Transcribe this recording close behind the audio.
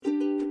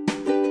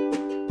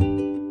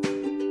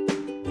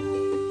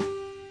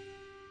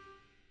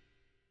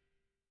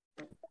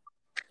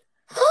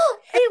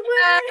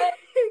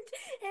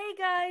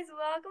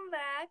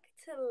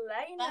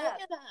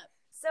up.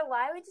 So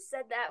why we just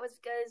said that was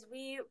because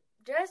we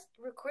just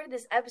recorded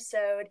this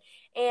episode,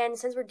 and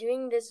since we're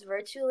doing this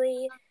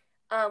virtually,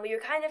 we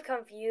were kind of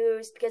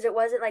confused because it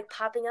wasn't like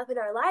popping up in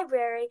our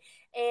library.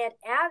 And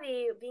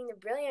Abby, being the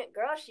brilliant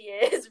girl she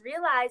is,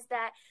 realized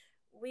that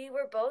we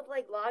were both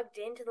like logged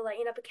into the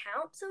Lighten Up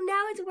account. So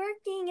now it's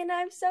working, and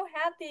I'm so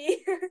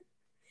happy.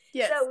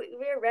 Yes. So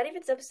we're ready for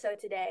this episode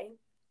today.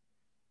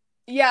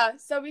 Yeah,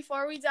 so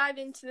before we dive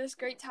into this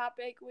great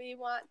topic, we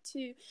want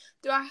to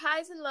do our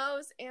highs and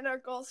lows and our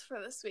goals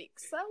for this week.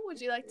 So, would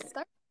you like to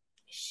start?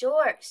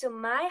 Sure. So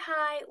my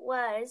high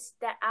was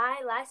that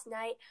last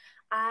night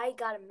I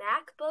got a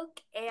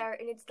MacBook Air,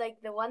 and it's like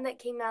the one that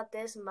came out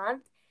this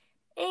month.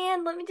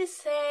 And let me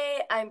just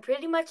say, I'm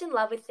pretty much in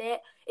love with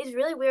it. It's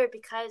really weird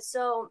because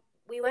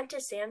we went to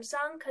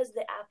Samsung because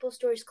the Apple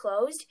store is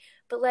closed.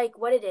 But like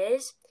what it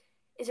is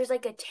there's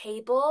like a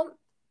table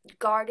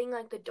guarding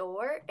like the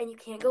door, and you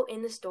can't go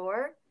in the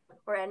store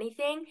or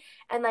anything.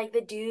 And like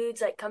the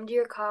dudes like come to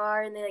your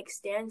car, and they like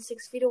stand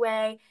 6 feet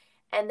away,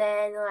 and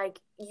then like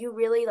you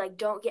really like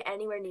don't get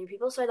anywhere near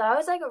people. So I thought it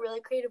was like a really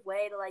creative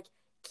way to like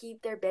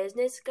keep their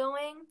business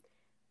going.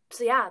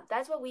 So yeah,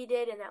 that's what we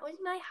did, and that was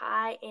my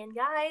high. And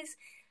guys,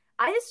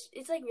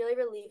 it's like really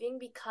relieving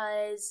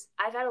because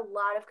I've had a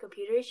lot of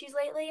computer issues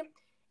lately,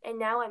 and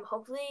now I'm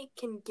hopefully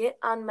can get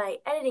on my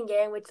editing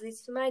game, which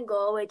leads to my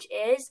goal, which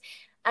is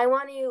I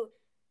want to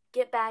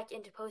get back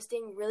into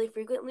posting really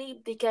frequently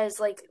because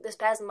like this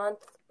past month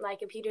my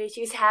computer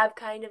issues have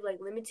kind of like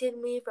limited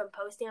me from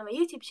posting on my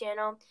YouTube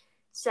channel.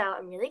 So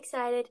I'm really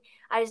excited.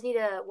 I just need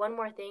one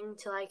more thing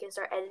till I can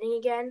start editing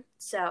again.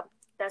 So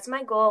that's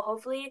my goal.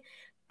 Hopefully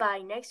by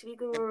next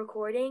week when we're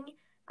recording,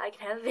 I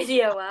can have a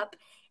video up.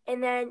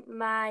 And then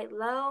my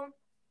low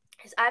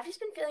is I've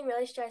just been feeling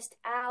really stressed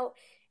out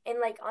and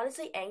like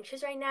honestly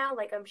anxious right now.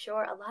 Like I'm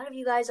sure a lot of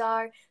you guys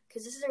are,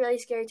 because this is a really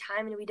scary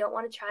time, and we don't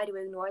want to try to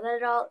ignore that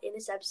at all in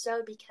this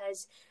episode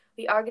because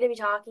we are going to be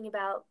talking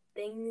about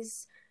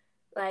things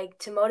like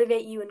to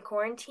motivate you in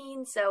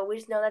quarantine. So we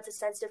just know that's a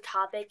sensitive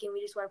topic, and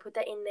we just want to put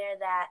that in there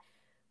that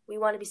we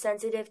want to be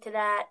sensitive to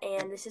that,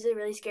 and this is a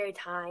really scary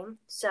time.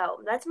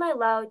 So that's my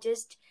low.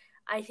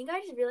 I think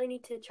I just really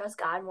need to trust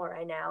God more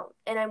right now,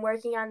 and I'm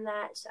working on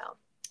that. So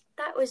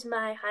that was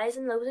my highs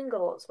and lows and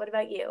goals. What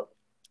about you?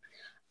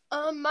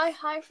 My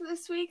high for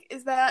this week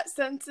is that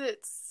since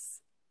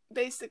it's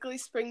basically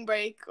spring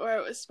break, or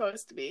it was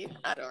supposed to be,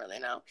 I don't really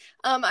know.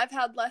 I've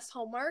had less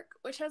homework,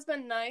 which has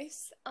been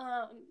nice,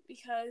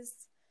 because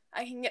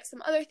I can get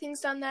some other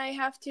things done that I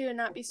have to and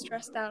not be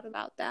stressed out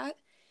about that.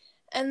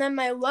 And then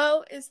my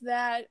low is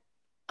that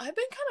I've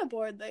been kind of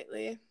bored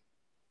lately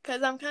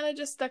because I'm kind of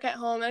just stuck at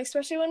home, and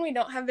especially when we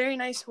don't have very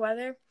nice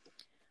weather,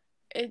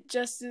 it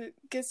just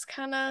gets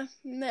kind of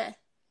meh,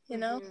 you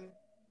know? Mm-hmm.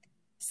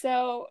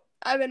 So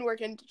I've been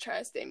working to try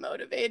to stay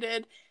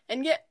motivated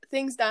and get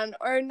things done,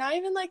 or not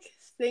even like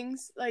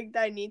things like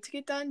that I need to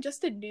get done, just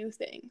to do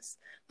things.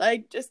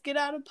 Like just get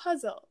out a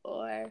puzzle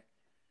or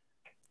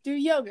do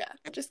yoga.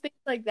 Just things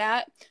like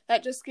that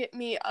just get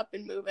me up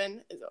and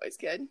moving is always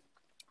good.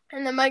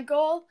 And then my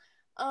goal,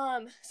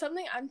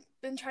 something I've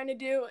been trying to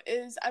do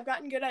is I've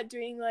gotten good at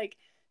doing like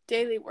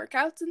daily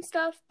workouts and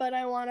stuff, but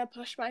I want to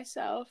push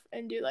myself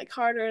and do like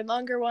harder and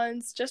longer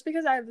ones just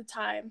because I have the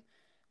time.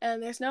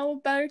 And there's no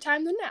better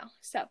time than now.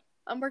 So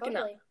I'm working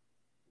on it.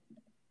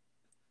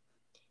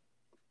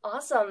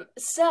 Awesome.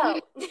 So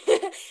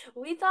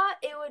we thought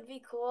it would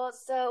be cool.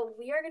 So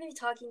we are going to be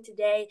talking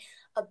today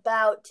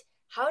about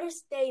how to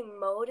stay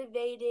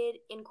motivated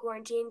in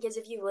quarantine. Because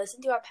if you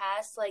listen to our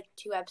past like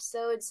 2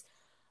 episodes,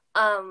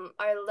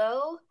 our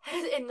low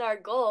and our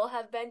goal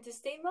have been to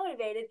stay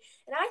motivated.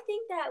 And I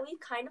think that we've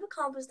kind of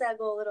accomplished that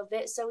goal a little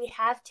bit. So we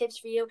have tips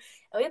for you.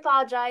 And we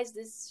apologize.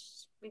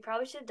 We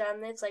probably should have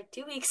done this like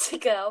 2 weeks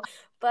ago,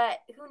 but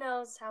who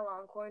knows how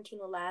long quarantine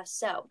will last.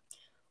 So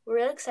we're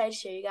really excited to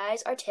share you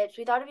guys our tips.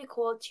 We thought it'd be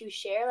cool to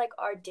share like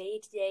our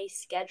day-to-day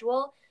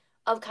schedule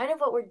of kind of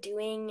what we're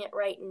doing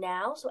right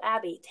now. So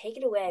Abby, take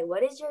it away.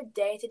 What does your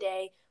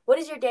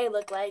day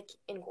look like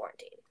in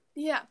quarantine?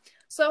 Yeah.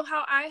 So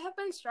how I have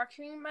been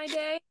structuring my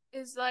day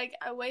is like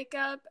I wake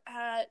up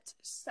at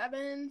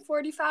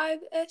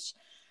 7:45-ish.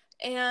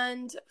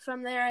 And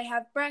from there, I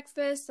have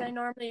breakfast. I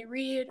normally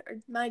read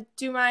or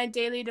do my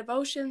daily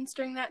devotions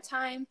during that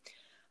time.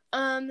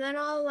 Then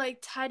I'll like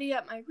tidy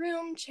up my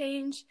room,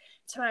 change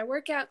to my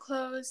workout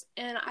clothes,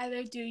 and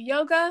either do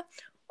yoga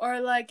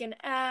or like an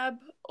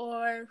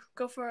or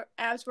go for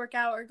abs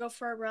workout or go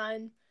for a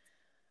run.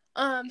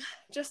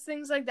 Just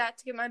things like that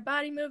to get my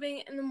body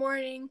moving in the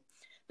morning.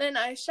 Then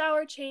I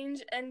shower,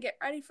 change, and get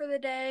ready for the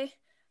day.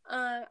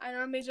 I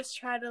normally just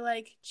try to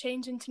like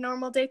change into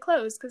normal day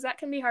clothes because that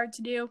can be hard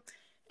to do.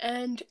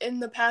 And in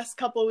the past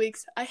couple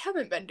weeks, I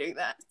haven't been doing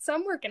that. So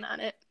I'm working on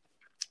it.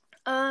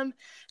 And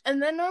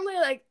then normally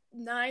like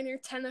 9 or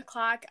 10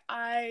 o'clock,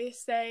 I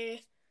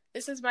say,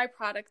 this is my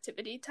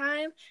productivity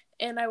time.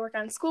 And I work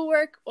on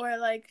schoolwork or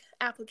like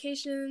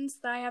applications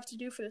that I have to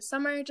do for the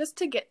summer just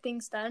to get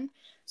things done.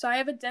 So I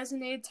have a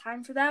designated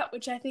time for that,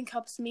 which I think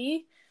helps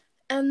me.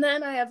 And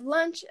then I have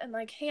lunch and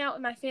like hang out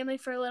with my family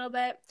for a little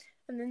bit.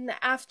 And then in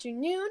the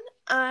afternoon,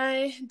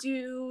 I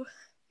do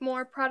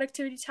more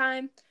productivity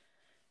time,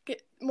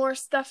 get more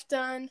stuff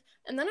done,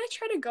 and then I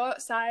try to go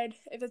outside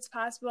if it's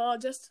possible,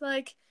 just to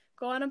like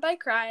go on a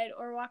bike ride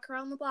or walk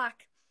around the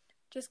block.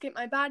 Just get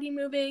my body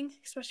moving,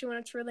 especially when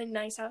it's really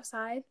nice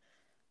outside.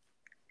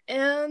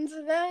 And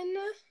then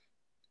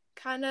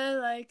kind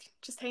of like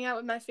just hang out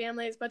with my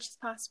family as much as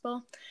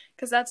possible,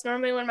 because that's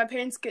normally when my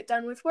parents get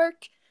done with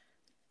work.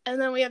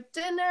 And then we have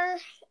dinner,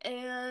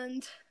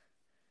 and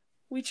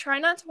we try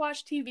not to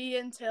watch TV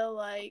until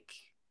like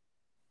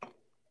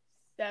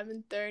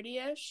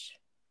 7:30ish.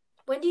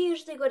 When do you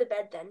usually go to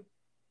bed then?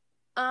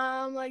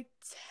 Like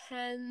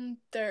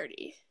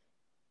 10:30.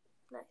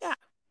 Nice. Yeah.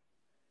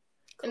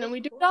 Cool, And then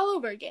we do it all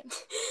over again.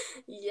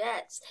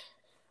 Yes.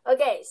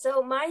 Okay,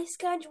 so my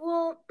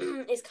schedule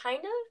is kind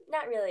of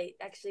not really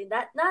actually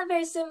not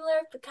very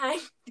similar, but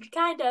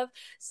kind of.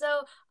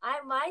 So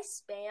my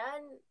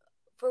span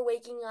for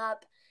waking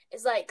up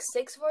is like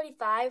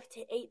 6:45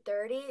 to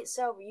 8:30.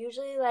 So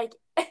usually like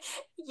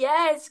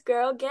yes,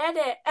 girl, get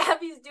it.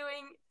 Abby's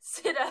doing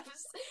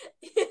sit-ups.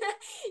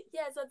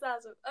 Yes, that's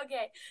awesome.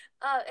 Okay.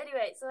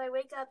 Anyway, so I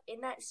wake up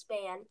in that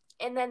span,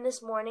 and then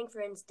this morning,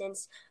 for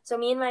instance, so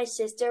me and my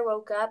sister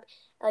woke up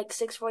at like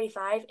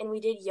 6:45, and we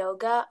did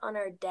yoga on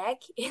our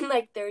deck in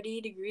like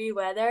 30-degree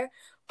weather.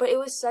 But it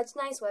was such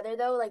nice weather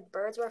though, like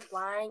birds were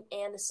flying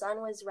and the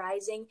sun was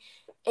rising,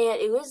 and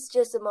it was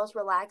just the most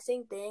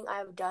relaxing thing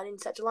I've done in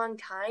such a long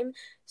time.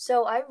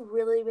 So I've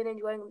really been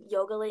enjoying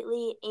yoga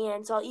lately,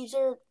 and so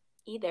I'll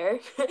either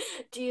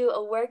do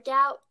a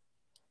workout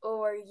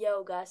or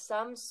yoga,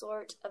 some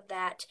sort of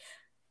that.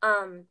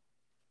 Um,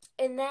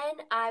 and then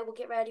I will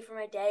get ready for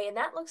my day, and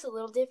that looks a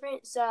little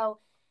different. So,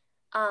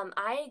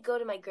 I go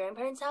to my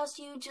grandparents' house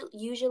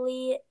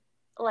usually,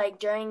 like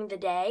during the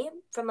day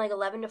from like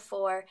 11 to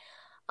 4.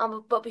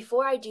 But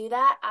before I do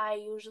that, I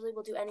usually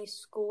will do any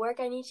schoolwork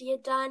I need to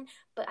get done.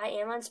 But I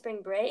am on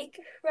spring break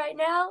right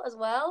now as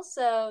well,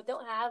 so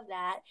don't have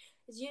that.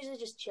 It's usually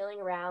just chilling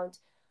around.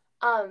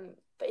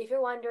 But if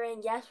you're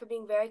wondering, yes, we're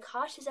being very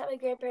cautious at my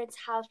grandparents'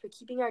 house. We're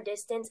keeping our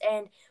distance,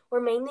 and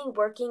we're mainly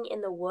working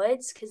in the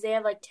woods because they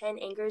have like 10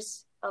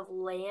 acres of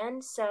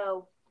land.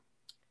 So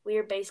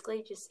we're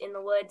basically just in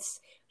the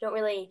woods. We don't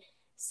really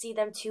see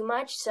them too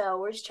much, so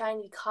we're just trying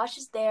to be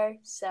cautious there.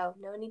 So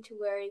no need to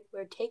worry.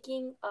 We're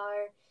taking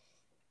our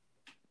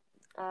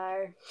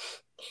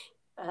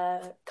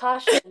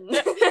caution,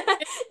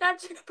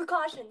 not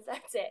precautions.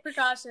 That's it.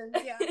 Precautions,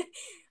 yeah.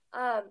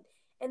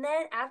 And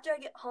then after I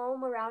get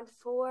home around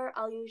 4,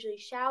 I'll usually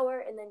shower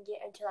and then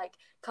get into like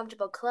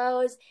comfortable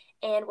clothes,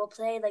 and we'll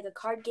play like a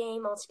card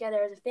game all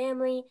together as a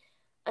family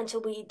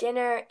until we eat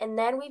dinner. And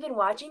then we've been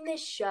watching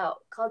this show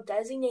called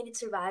Designated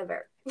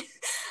Survivor.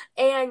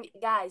 And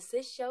guys,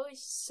 this show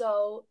is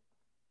so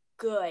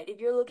good. If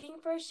you're looking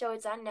for a show,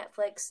 it's on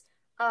Netflix.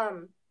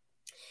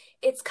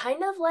 It's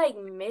kind of like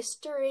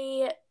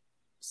mystery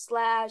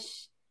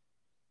slash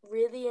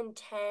really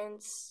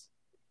intense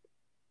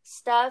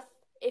stuff.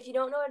 If you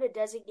don't know what a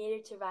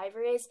designated survivor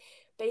is,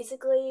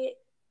 basically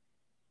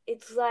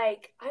it's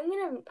like I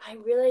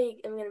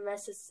really am gonna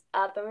mess this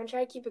up. I'm gonna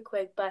try to keep it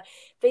quick, but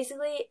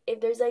basically if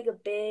there's like a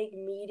big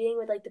meeting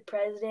with like the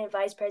president,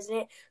 vice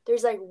president,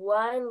 there's like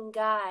one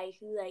guy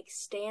who like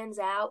stands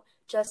out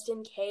just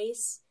in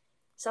case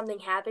something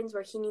happens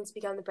where he needs to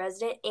become the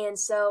president. And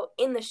so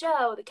in the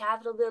show, the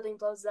Capitol building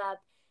blows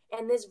up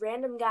and this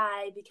random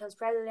guy becomes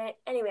president.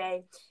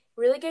 Anyway,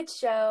 really good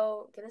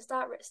show. Gonna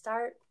start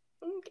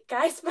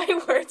guys, my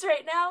words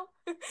right now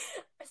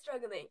are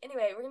struggling.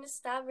 Anyway, we're gonna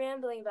stop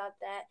rambling about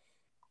that,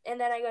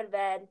 and then I go to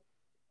bed,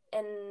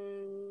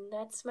 and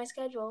that's my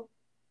schedule.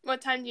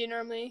 What time do you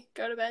normally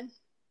go to bed?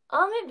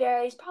 It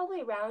varies,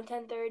 probably around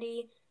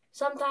 10:30.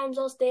 Sometimes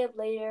I'll stay up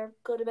later,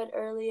 go to bed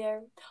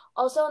earlier.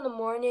 Also in the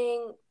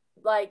morning,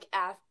 like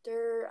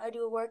after I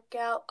do a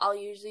workout, I'll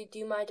usually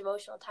do my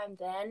devotional time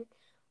then,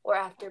 or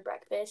after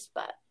breakfast,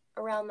 but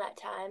around that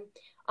time.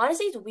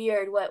 Honestly, it's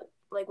weird what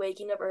like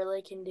waking up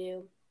early can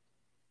do.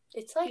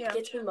 It's like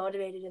gets me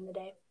motivated in the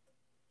day.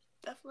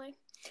 Definitely.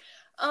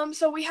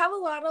 So we have a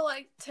lot of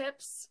like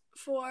tips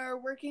for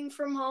working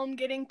from home,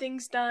 getting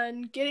things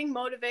done, getting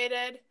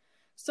motivated.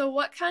 So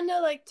what kind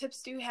of like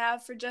tips do you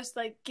have for just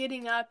like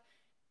getting up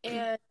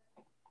and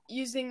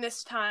using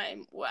this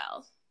time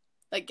well?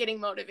 Like getting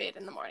motivated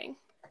in the morning?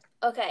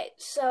 Okay,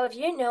 so if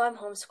you didn't know, I'm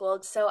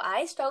homeschooled, so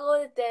I struggle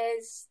with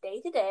this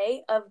day to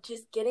day of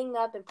just getting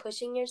up and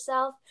pushing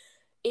yourself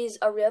is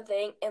a real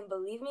thing. And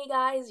believe me,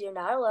 guys, you're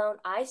not alone.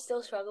 I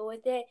still struggle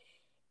with it.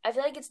 I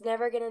feel like it's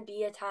never going to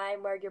be a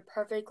time where you're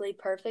perfectly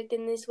perfect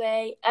in this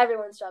way.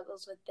 Everyone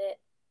struggles with it,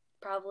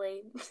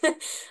 probably.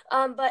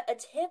 But a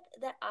tip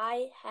that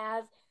I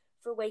have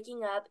for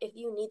waking up, if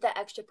you need that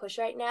extra push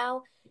right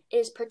now,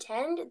 is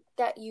pretend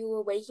that you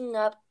were waking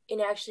up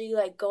and actually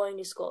like going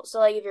to school. So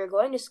like if you're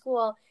going to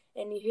school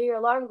and you hear your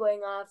alarm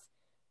going off,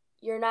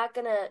 you're not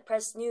going to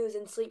press snooze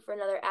and sleep for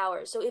another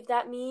hour. So if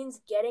that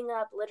means getting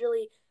up,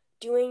 literally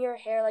doing your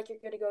hair like you're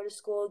going to go to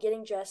school,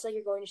 getting dressed like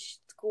you're going to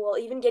school,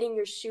 even getting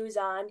your shoes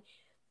on,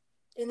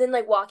 and then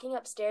like walking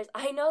upstairs.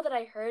 I know that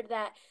I heard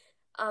that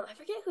I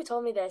forget who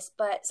told me this,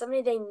 but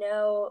somebody they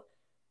know,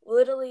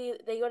 literally,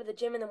 they go to the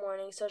gym in the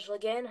morning, so she'll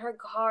get in her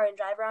car and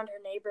drive around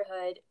her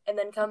neighborhood and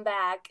then come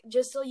back,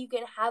 just so you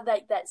can have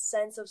that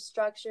sense of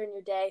structure in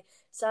your day,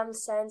 some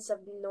sense of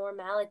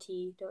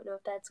normality. Don't know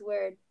if that's a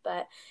word,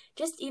 but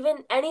just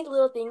even any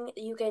little thing that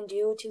you can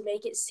do to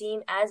make it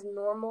seem as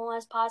normal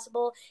as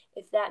possible.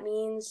 If that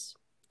means,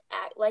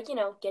 like,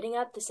 getting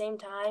up at the same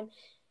time,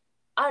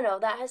 I don't know,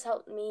 that has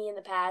helped me in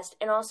the past.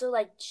 And also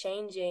like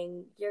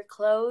changing your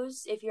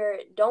clothes. If you're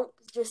don't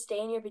just stay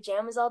in your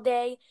pajamas all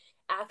day,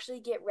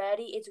 actually get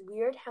ready. It's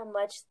weird how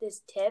much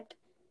this tip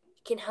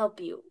can help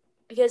you.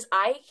 Because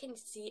I can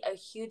see a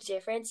huge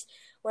difference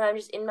when I'm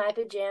just in my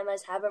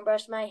pajamas, haven't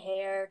brushed my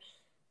hair,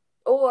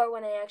 or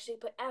when I actually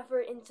put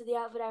effort into the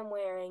outfit I'm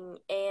wearing.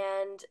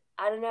 And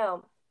I don't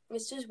know.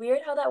 It's just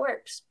weird how that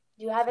works.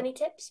 Do you have any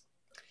tips?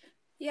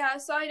 Yeah,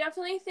 so I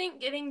definitely think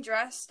getting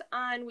dressed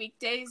on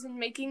weekdays and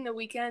making the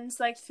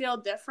weekends like feel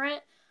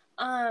different.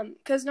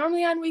 Because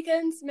normally on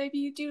weekends maybe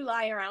you do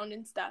lie around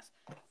and stuff,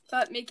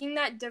 but making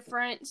that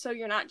different so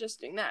you're not just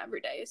doing that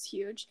every day is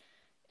huge.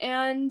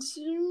 And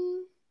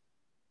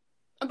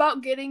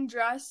about getting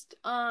dressed,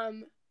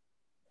 I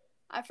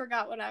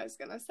forgot what I was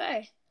gonna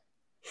say.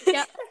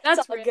 Yeah, That's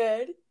that's all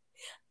good.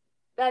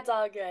 That's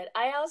all good.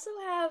 I also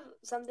have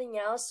something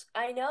else.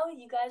 I know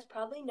you guys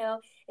probably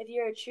know, if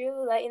you're a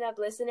true Lighten Up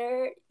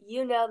listener,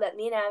 you know that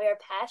me and Abby are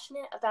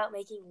passionate about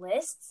making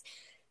lists.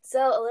 So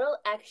a little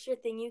extra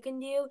thing you can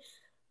do.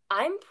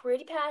 I'm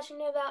pretty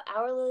passionate about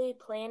hourly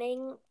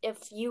planning.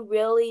 If you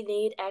really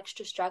need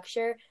extra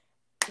structure,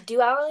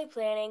 do hourly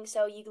planning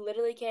so you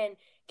literally can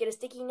get a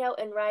sticky note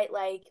and write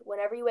like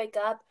whenever you wake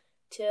up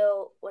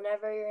till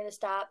whenever you're going to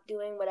stop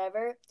doing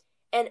whatever,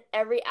 and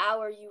every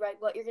hour you write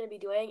what you're going to be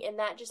doing, and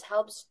that just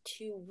helps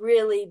to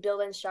really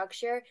build in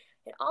structure.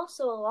 And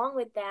also along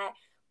with that,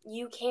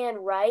 you can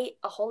write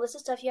a whole list of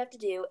stuff you have to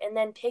do and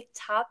then pick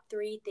top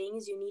 3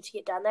 things you need to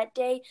get done that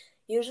day.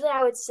 Usually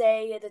I would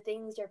say the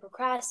things you're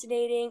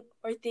procrastinating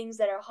or things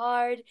that are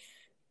hard,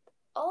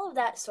 all of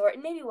that sort,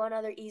 and maybe one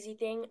other easy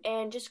thing,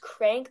 and just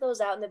crank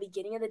those out in the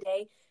beginning of the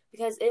day,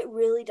 because it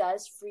really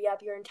does free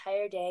up your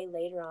entire day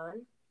later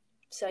on.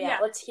 So yeah, yeah.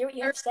 let's hear what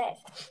you have to say.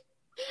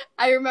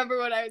 I remember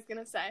what I was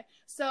gonna say.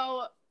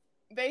 So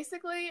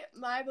basically,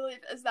 my belief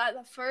is that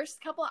the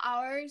first couple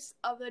hours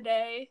of the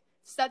day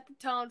set the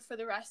tone for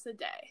the rest of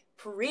the day.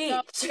 Preach.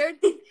 So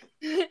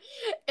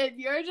if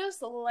you're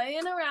just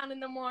laying around in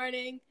the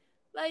morning,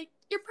 like,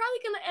 you're probably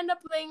gonna end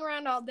up laying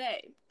around all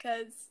day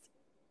because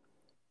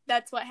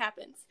that's what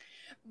happens.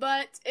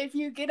 But if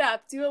you get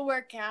up, do a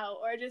workout,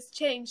 or just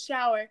change,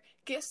 shower,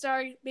 get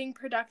started being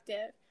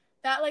productive,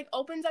 that like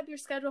opens up your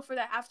schedule for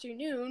the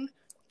afternoon,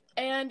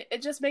 and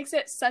it just makes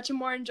it such a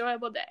more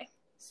enjoyable day.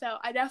 So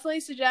I definitely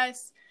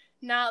suggest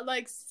not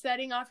like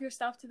setting off your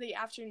stuff to the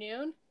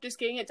afternoon. Just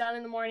getting it done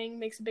in the morning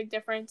makes a big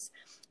difference.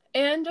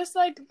 And just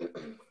like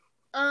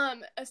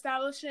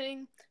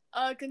establishing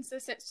a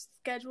consistent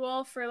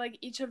schedule for like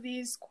each of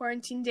these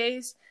quarantine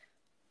days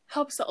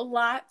helps a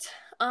lot.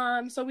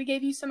 So we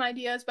gave you some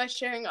ideas by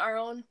sharing our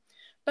own,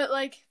 but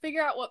like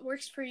figure out what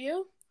works for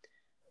you,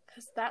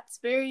 because that's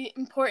very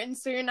important,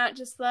 so you're not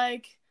just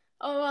like,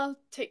 oh, I'll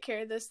take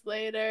care of this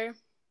later,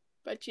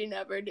 but you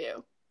never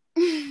do.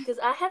 Because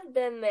I have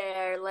been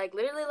there. Like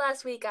literally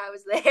last week, I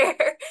was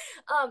there.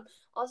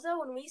 Also,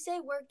 when we say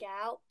work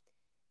out,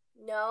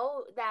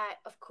 know that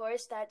of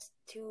course that's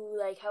to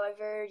like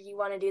however you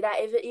want to do that.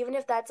 Even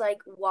if that's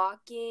like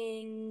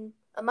walking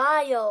a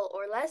mile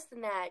or less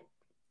than that,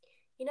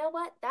 you know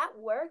what? That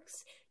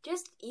works.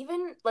 Just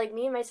even like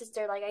me and my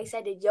sister, like I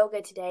said, did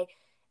yoga today.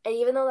 And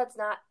even though that's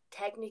not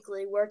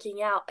technically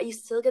working out, you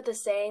still get the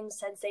same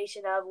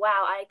sensation of,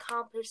 wow, I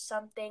accomplished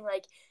something.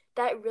 Like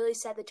that really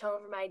set the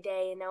tone for my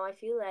day. And now I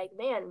feel like,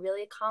 man,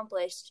 really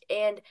accomplished.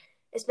 And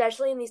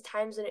especially in these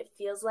times when it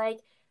feels like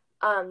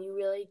you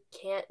really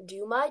can't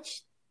do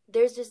much,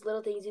 there's just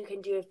little things you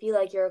can do to feel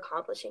like you're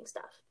accomplishing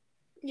stuff.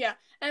 Yeah,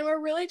 and we're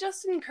really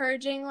just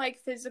encouraging like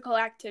physical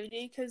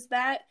activity, because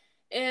that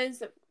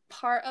is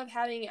part of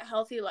having a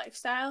healthy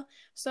lifestyle.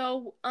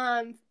 So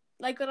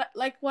like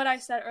what I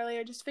said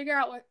earlier, just figure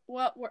out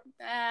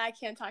I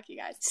can't talk, you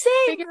guys.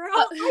 Same, girl.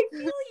 I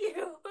feel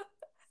you.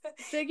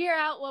 Figure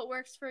out what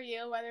works for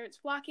you, whether it's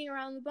walking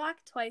around the block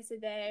twice a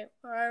day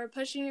or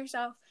pushing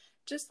yourself,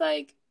 just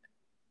like,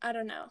 I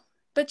don't know,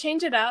 but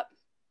change it up.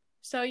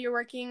 So you're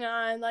working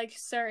on like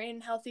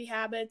certain healthy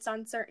habits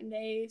on certain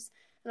days,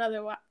 and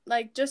otherwise,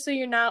 like, just so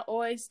you're not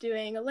always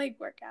doing a leg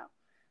workout.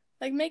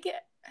 Like, make it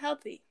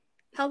healthy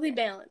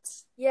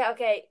balance. Yeah,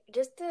 okay.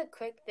 Just a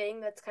quick thing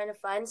that's kind of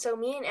fun. So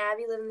me and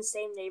Abby live in the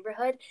same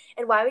neighborhood,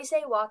 and why we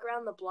say walk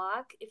around the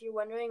block, if you're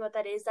wondering what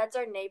that is, that's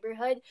our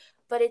neighborhood,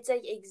 but it's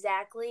like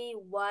exactly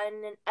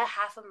 1.5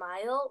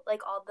 mile,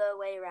 like all the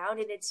way around,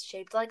 and it's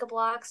shaped like a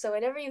block. So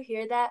whenever you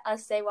hear that,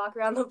 us say walk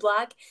around the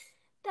block,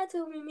 that's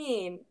what we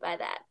mean by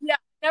that. Yeah,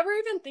 never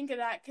even think of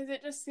that, because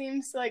it just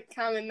seems like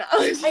common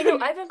knowledge. I know,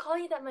 I've been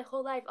calling it that my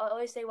whole life. I'll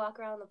always say walk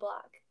around the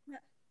block. Yeah,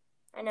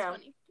 I know.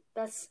 funny.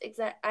 That's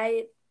exact.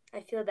 I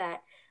feel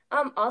that.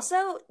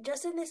 Also,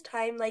 just in this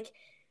time, like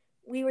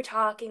we were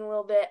talking a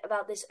little bit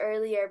about this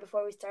earlier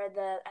before we started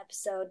the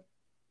episode,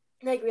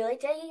 like really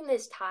taking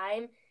this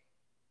time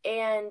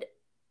and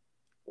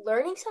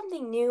learning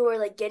something new, or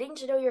like getting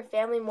to know your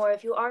family more.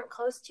 If you aren't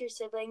close to your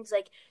siblings,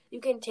 like you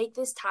can take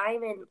this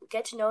time and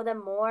get to know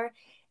them more.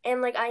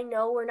 And like I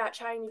know we're not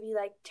trying to be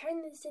like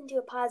turn this into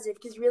a positive,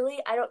 because really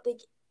I don't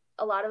think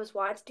a lot of us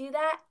want to do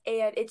that.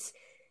 And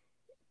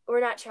we're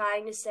not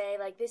trying to say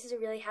like this is a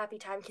really happy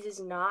time, because it's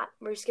not.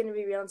 We're just going to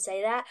be real and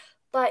say that.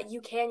 But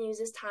you can use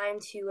this time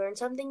to learn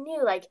something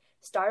new, like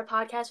start a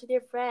podcast with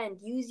your friend.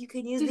 You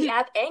could use the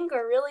app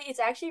Anchor. Really, it's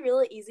actually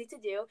really easy to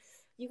do.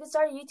 You could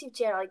start a YouTube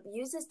channel. Like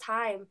use this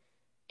time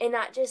and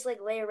not just like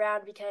lay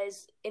around,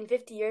 because in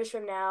 50 years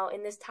from now,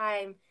 in this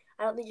time,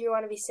 I don't think you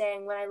want to be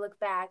saying, when I look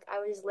back, I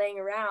was just laying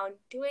around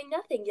doing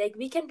nothing. Like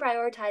we can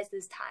prioritize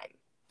this time.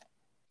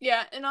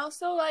 Yeah, and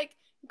also like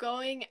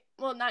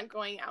not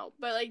going out,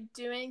 but like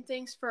doing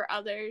things for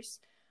others.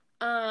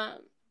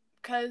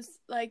 Because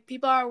like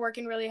people are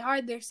working really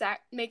hard, they're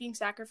making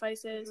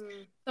sacrifices.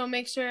 So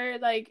make sure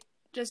like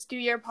just do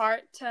your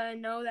part to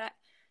know that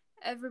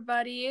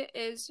everybody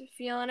is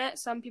feeling it.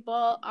 Some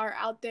people are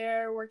out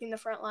there working the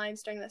front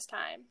lines during this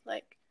time.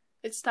 Like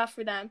it's tough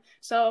for them.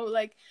 So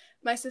like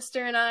my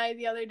sister and I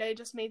the other day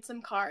just made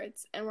some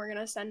cards and we're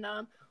gonna send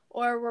them.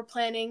 Or we're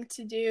planning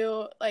to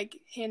do like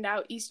hand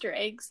out Easter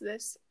eggs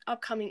this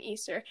upcoming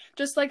Easter.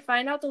 Just like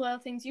find out the little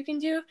things you can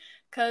do,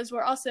 because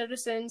we're all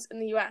citizens in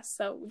the U.S.,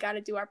 so we got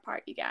to do our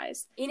part, you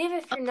guys. Even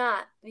if you're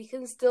not, we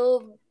can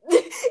still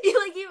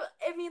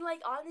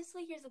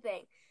honestly, here's the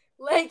thing.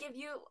 Like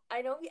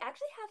I know we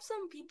actually have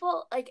some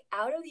people like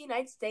out of the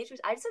United States, which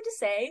I just have to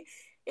say,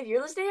 if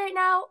you're listening right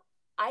now,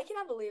 I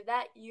cannot believe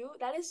that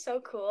is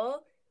so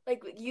cool.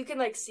 Like you can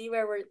like see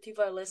where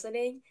people are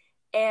listening.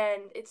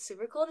 And it's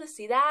super cool to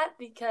see that,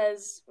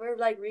 because we're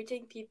like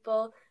reaching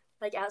people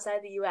like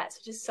outside the U.S.,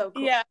 which is so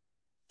cool. Yeah.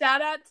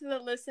 Shout out to the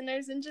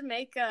listeners in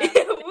Jamaica.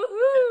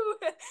 Woohoo!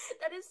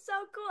 That is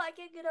so cool. I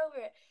can't get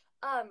over it.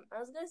 I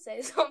was gonna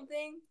say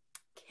something.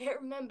 Can't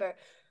remember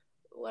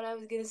what I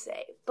was gonna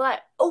say.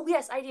 But oh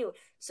yes, I do.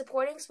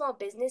 Supporting small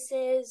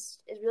businesses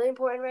is really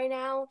important right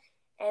now.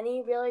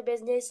 Any really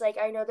business, like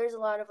I know there's a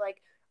lot of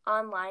like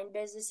online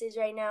businesses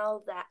right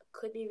now that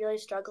could be really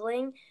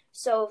struggling.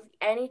 So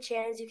any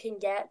chance you can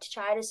get to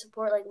try to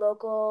support like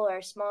local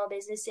or small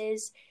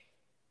businesses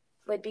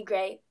would be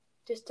great.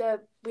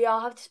 We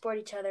all have to support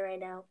each other right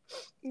now.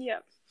 Yeah.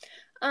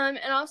 And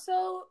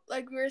also,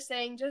 like we were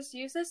saying, just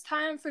use this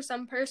time for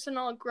some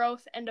personal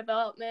growth and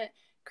development,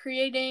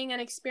 creating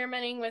and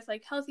experimenting with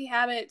like healthy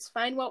habits,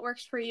 find what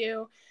works for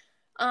you.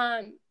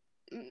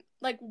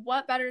 Like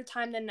what better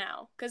time than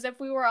now? Because if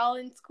we were all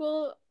in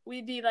school,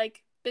 we'd be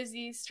like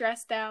busy,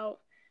 stressed out.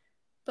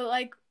 But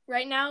like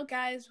right now,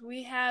 guys,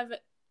 we have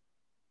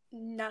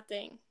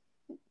nothing.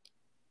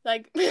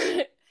 Like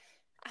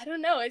I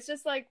don't know, it's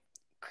just like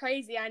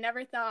crazy. I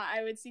never thought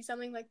I would see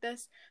something like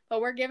this,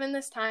 but we're given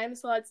this time,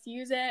 so let's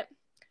use it.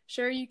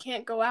 Sure, you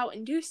can't go out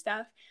and do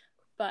stuff,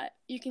 but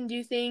you can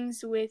do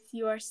things with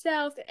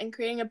yourself and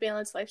creating a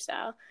balanced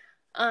lifestyle.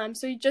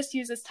 So you just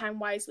use this time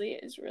wisely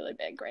is really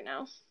big right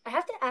now. I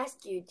have to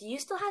ask you, do you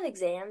still have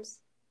exams?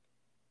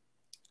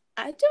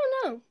 I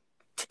don't know.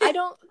 I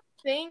don't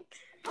think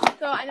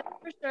so. I know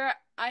for sure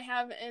I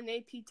have an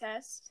AP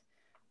test,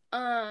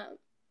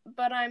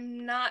 but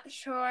I'm not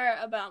sure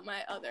about my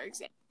other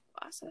exam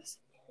classes.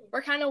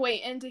 We're kind of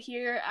waiting to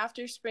hear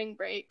after spring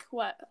break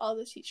what all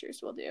the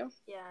teachers will do.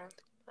 Yeah,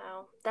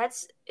 wow,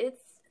 it's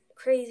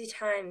crazy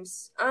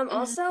times.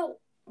 Also,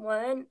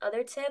 one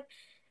other tip: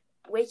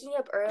 waking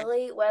up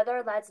early,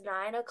 whether that's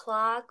 9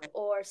 o'clock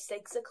or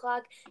 6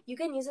 o'clock, you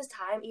can use this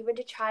time even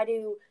to try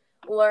to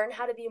learn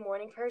how to be a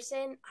morning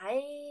person.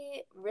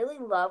 I really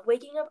love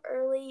waking up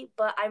early,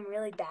 but I'm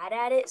really bad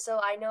at it.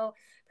 So I know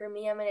for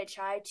me, I'm going to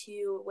try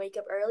to wake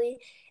up early.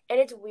 And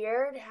it's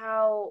weird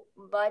how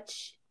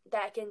much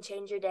that can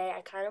change your day.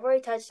 I kind of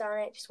already touched on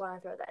it. Just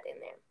want to throw that in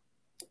there.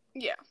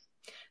 Yeah.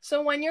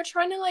 So when you're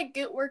trying to like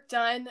get work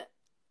done,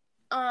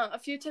 a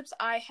few tips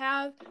I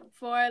have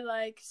for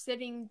like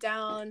sitting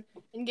down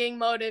and getting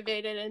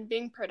motivated and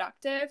being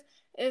productive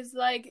is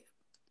like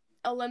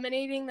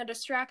eliminating the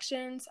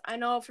distractions. I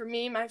know for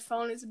me, my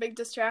phone is a big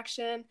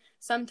distraction.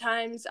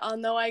 Sometimes I'll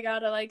know I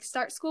gotta like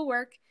start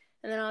schoolwork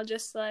and then I'll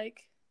just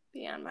like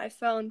be on my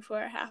phone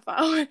for a half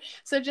hour.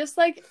 So just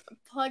like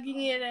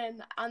plugging it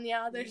in on the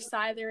other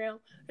side of the room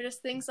or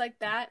just things like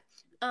that.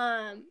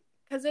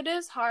 Because it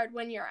is hard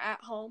when you're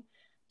at home.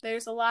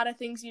 There's a lot of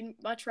things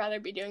you'd much rather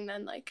be doing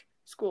than like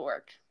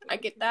schoolwork. I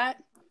get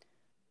that.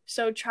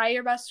 So try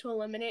your best to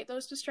eliminate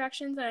those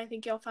distractions and I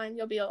think you'll find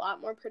you'll be a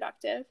lot more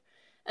productive.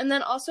 And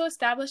then also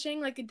establishing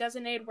like a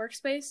designated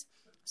workspace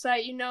so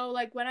that you know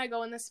like when I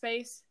go in this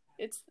space,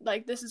 it's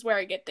like this is where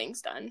I get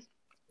things done.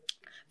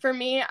 For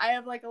me, I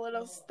have like a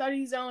little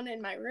study zone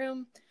in my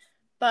room,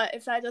 but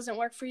if that doesn't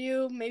work for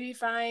you, maybe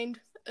find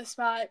a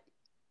spot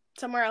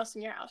somewhere else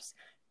in your house.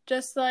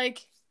 Just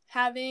like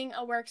having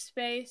a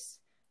workspace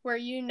where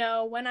you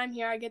know when I'm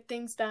here I get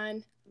things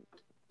done,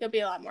 you'll be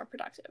a lot more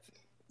productive.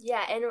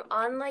 Yeah, and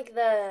on like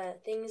the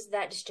things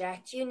that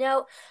distract you,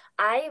 no,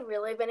 I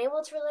really been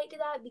able to relate to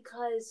that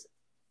because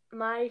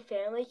my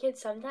family can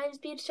sometimes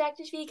be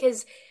distracted to me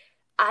because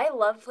I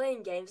love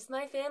playing games with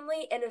my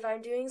family, and if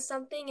I'm doing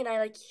something and I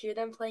like hear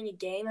them playing a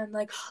game, I'm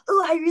like,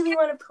 oh, I really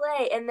want to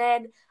play, and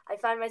then I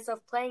find myself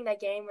playing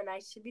that game when I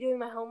should be doing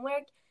my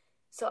homework.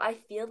 So I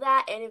feel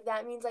that, and if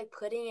that means like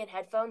putting in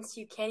headphones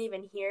so you can't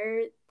even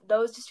hear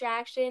those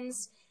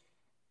distractions,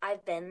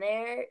 I've been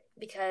there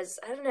because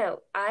I don't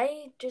know.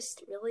 I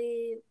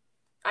really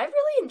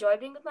enjoy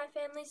being with my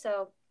family.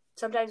 So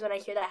sometimes when I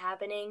hear that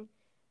happening,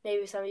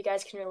 maybe some of you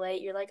guys can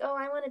relate. You're like, oh,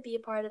 I want to be a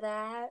part of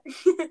that.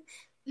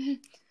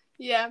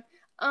 Yeah.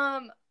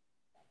 What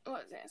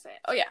was I gonna say?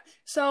 Oh yeah.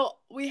 So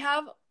we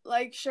have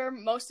like sure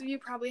most of you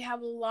probably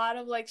have a lot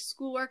of like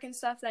schoolwork and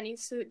stuff that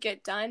needs to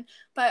get done,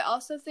 but I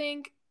also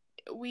think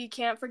we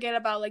can't forget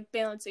about like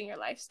balancing your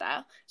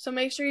lifestyle. So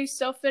make sure you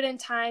still fit in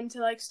time to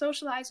like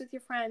socialize with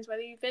your friends,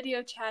 whether you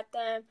video chat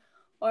them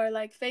or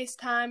like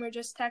FaceTime or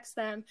just text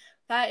them.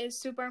 That is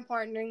super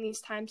important during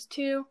these times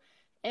too.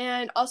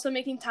 And also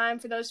making time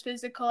for those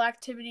physical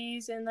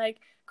activities and like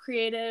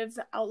creative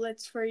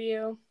outlets for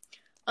you.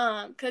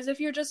 Because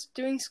if you're just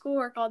doing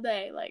schoolwork all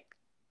day, like,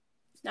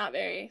 it's not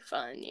very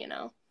fun, you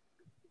know?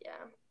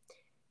 Yeah.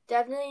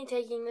 Definitely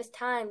taking this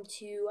time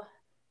to,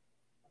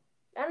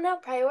 I don't know,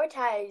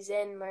 prioritize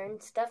and learn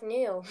stuff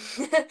new.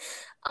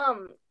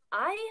 um,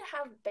 I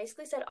have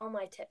basically said all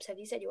my tips. Have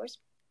you said yours?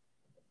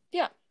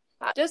 Yeah.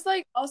 Uh, Just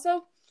like,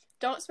 also,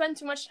 don't spend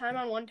too much time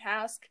on one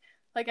task.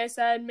 Like I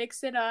said,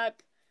 mix it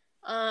up.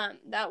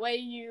 That way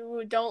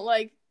you don't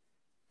like,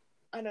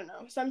 I don't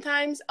know.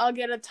 Sometimes I'll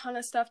get a ton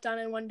of stuff done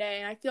in one day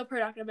and I feel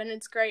productive and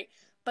it's great.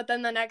 But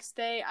then the next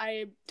day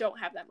I don't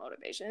have that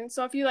motivation.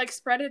 So if you like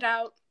spread it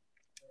out,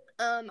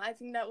 I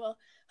think that will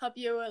help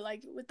you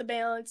like with the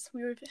balance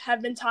we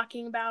have been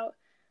talking about.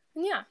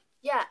 And yeah.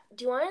 yeah.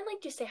 Do you want to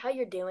like just say how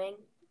you're doing?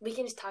 We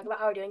can just talk about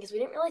how we're doing because we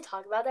didn't really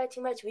talk about that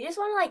too much. We just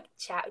want to like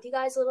chat with you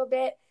guys a little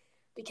bit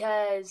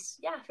because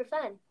yeah, for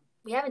fun.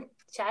 We haven't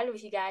chatted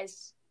with you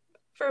guys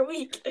for a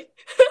week.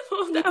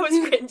 Oh, that was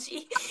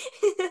cringy.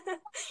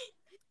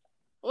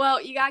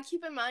 Well, you gotta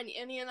keep in mind,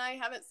 Annie and I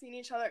haven't seen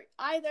each other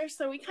either,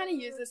 so we kind of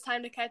use this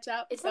time to catch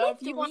up. It's been So like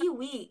if you 3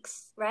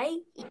 weeks, right?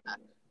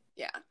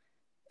 yeah.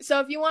 So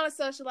if you want to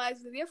socialize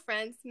with your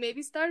friends,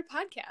 maybe start a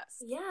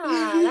podcast. Yeah,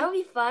 that would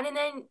be fun. And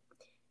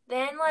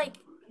then like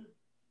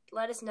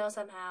let us know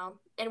somehow,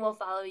 and we'll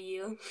follow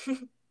you.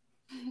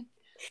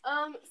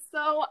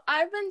 So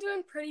I've been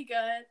doing pretty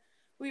good.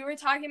 We were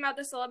talking about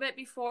this a little bit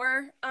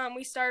before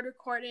we started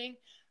recording,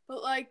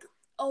 but like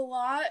a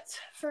lot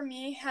for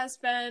me has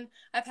been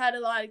I've had a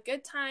lot of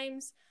good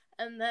times,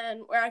 and then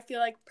where I feel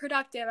like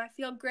productive, I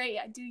feel great.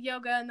 I do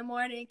yoga in the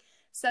morning,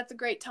 sets a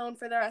great tone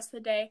for the rest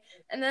of the day.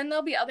 And then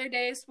there'll be other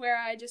days where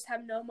I just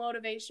have no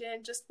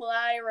motivation, just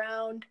lie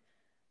around,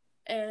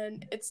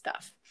 and it's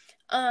tough.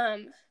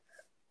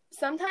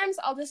 Sometimes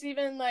I'll just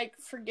even like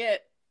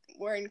forget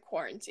we're in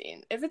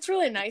quarantine. If it's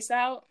really nice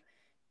out,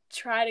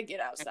 try to get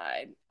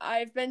outside.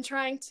 I've been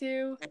trying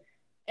to,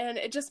 and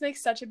it just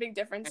makes such a big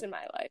difference in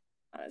my life,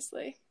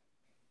 honestly.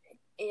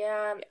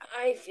 Yeah,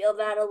 I feel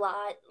that a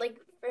lot. Like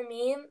for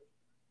me,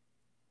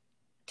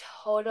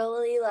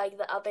 totally like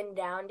the up and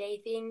down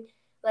day thing.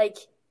 Like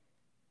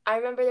I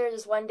remember there was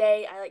this one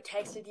day I like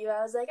texted you.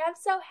 I was like, I'm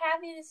so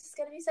happy. This is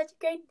gonna be such a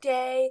great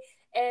day.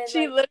 And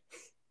She like, li-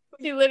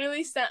 she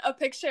literally sent a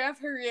picture of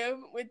her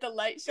room with the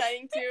light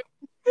shining too.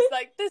 It's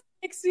like, this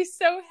makes me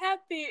so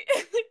happy.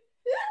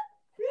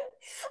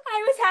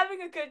 I was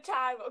having a good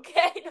time,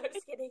 okay? No,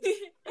 just kidding.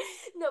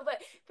 No,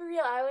 but for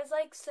real, I was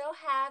like so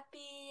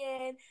happy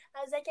and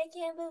I was like, I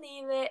can't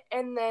believe it.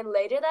 And then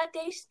later that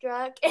day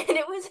struck and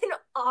it was an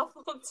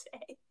awful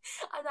day.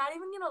 I'm not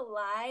even gonna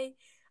lie.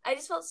 I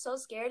just felt so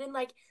scared. And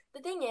like,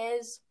 the thing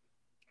is,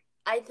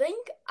 I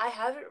think I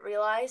haven't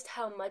realized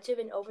how much of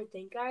an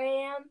overthinker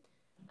I am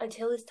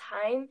until this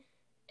time.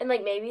 And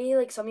like, maybe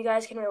like some of you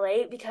guys can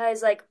relate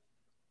because like,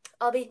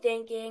 I'll be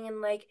thinking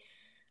and like,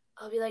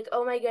 I'll be like,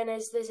 oh my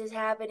goodness, this is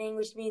happening,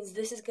 which means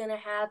this is gonna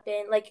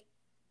happen. Like,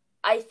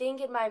 I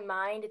think in my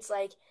mind, it's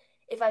like,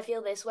 if I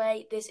feel this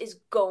way, this is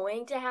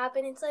going to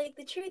happen. It's like,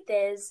 the truth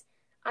is,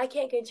 I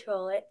can't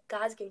control it.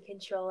 God can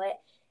control it.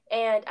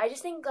 And I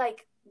just think,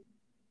 like,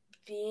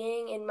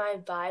 being in my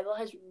Bible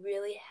has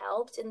really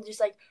helped and just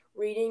like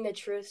reading the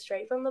truth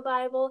straight from the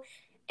Bible.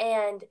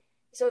 And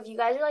so if you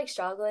guys are like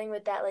struggling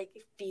with that like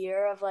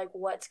fear of like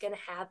what's gonna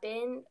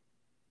happen,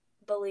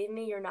 believe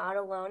me, you're not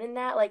alone in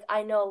that. Like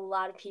I know a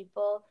lot of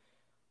people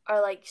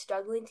are like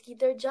struggling to keep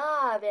their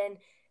job and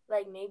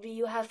like maybe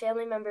you have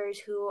family members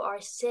who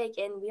are sick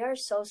and we are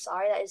so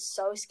sorry. That is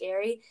so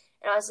scary.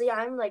 And honestly,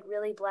 I'm like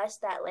really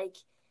blessed that like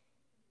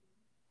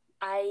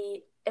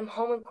I am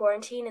home in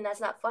quarantine and that's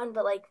not fun,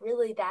 but like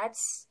really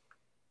that's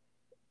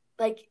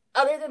like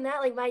other than that,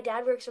 like my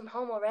dad works from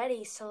home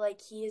already, so like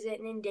he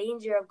isn't in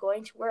danger of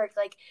going to work.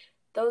 Like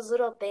those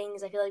little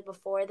things I feel like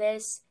before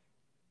this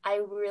I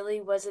really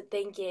wasn't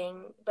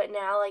thinking, but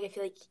now like I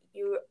feel like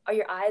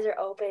your eyes are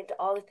open to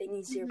all the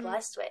things you're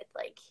blessed with.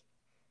 Like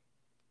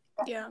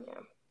Yeah. yeah.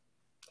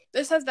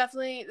 This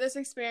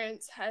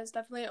experience has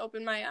definitely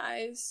opened my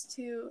eyes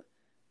to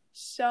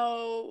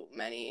so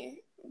many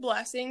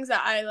blessings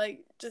that I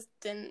just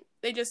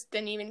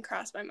didn't even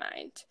cross my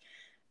mind.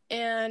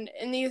 And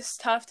in these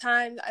tough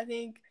times, I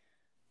think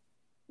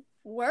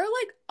we're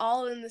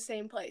all in the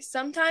same place.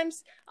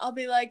 Sometimes I'll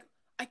be like,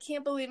 I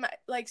can't believe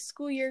my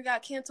school year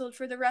got canceled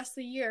for the rest of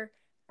the year.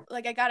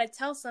 I gotta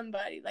tell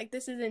somebody,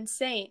 this is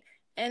insane.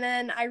 And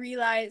then I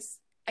realize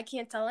I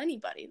can't tell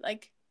anybody.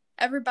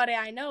 Everybody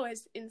I know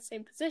is in the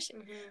same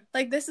position.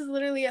 Mm-hmm. This is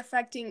literally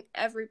affecting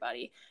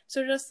everybody.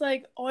 So just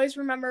always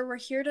remember, we're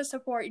here to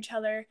support each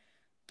other.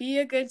 Be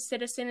a good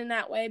citizen in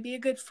that way. Be a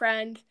good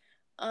friend.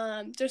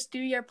 Just do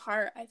your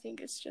part. I think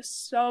it's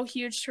just so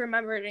huge to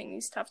remember during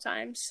these tough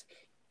times.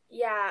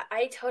 Yeah,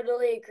 I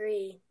totally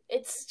agree.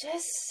 It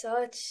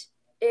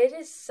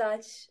is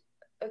such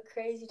a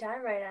crazy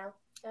time right now.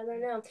 I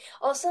don't know.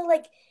 Also,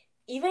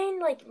 even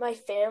my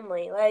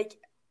family,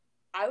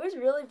 I was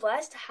really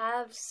blessed to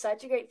have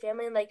such a great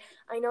family, and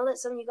I know that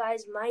some of you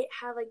guys might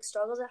have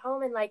struggles at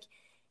home, and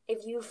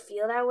if you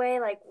feel that way,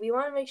 we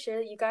want to make sure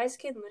that you guys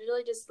can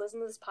literally just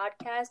listen to this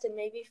podcast and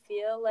maybe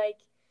feel if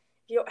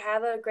you don't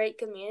have a great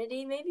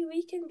community, maybe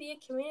we can be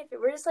a community.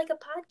 We're just a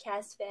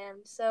podcast fam,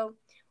 so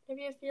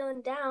whenever you're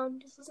feeling down,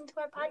 just listen to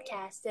our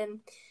podcast. And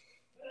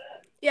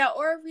yeah,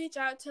 or reach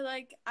out to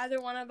either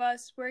one of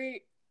us.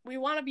 We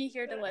want to be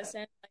here to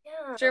listen.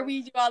 Yeah. Sure,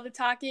 we do all the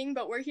talking,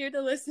 but we're here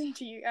to listen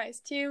to you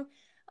guys too.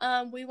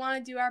 We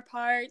want to do our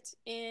part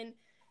in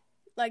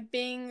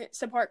being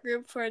support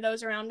group for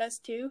those around us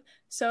too.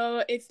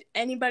 So if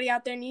anybody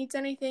out there needs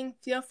anything,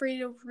 feel free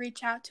to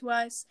reach out to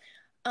us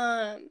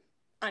on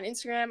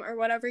Instagram or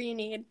whatever you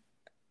need.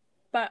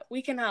 But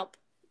we can help.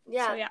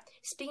 Yeah. So, yeah.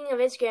 Speaking of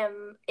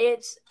Instagram,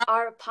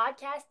 our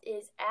podcast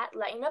is at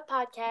Lighten Up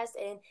Podcast,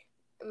 and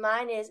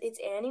mine is it's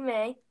Annie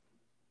Mae.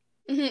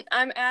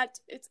 I'm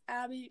it's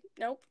Abby.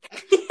 Nope.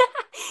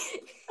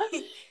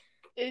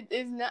 It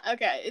is not.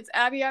 Okay, it's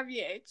Abby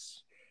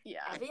RVH. Yeah.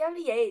 Abby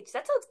RVH.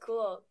 That sounds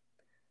cool.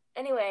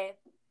 Anyway,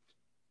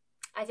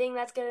 I think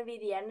that's going to be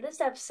the end of this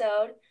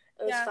episode.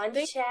 It was fun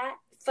to chat,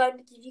 fun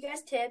to give you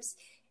guys tips,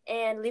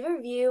 and leave a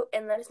review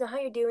and let us know how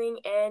you're doing.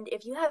 And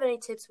if you have any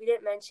tips we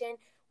didn't mention,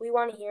 we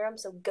want to hear them,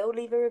 so go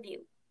leave a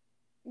review.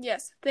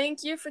 Yes,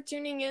 thank you for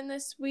tuning in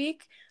this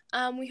week.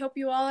 We hope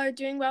you all are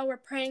doing well. We're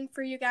praying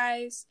for you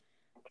guys.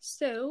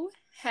 So,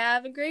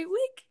 have a great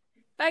week.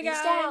 Bye, guys.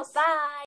 Peace out. Bye.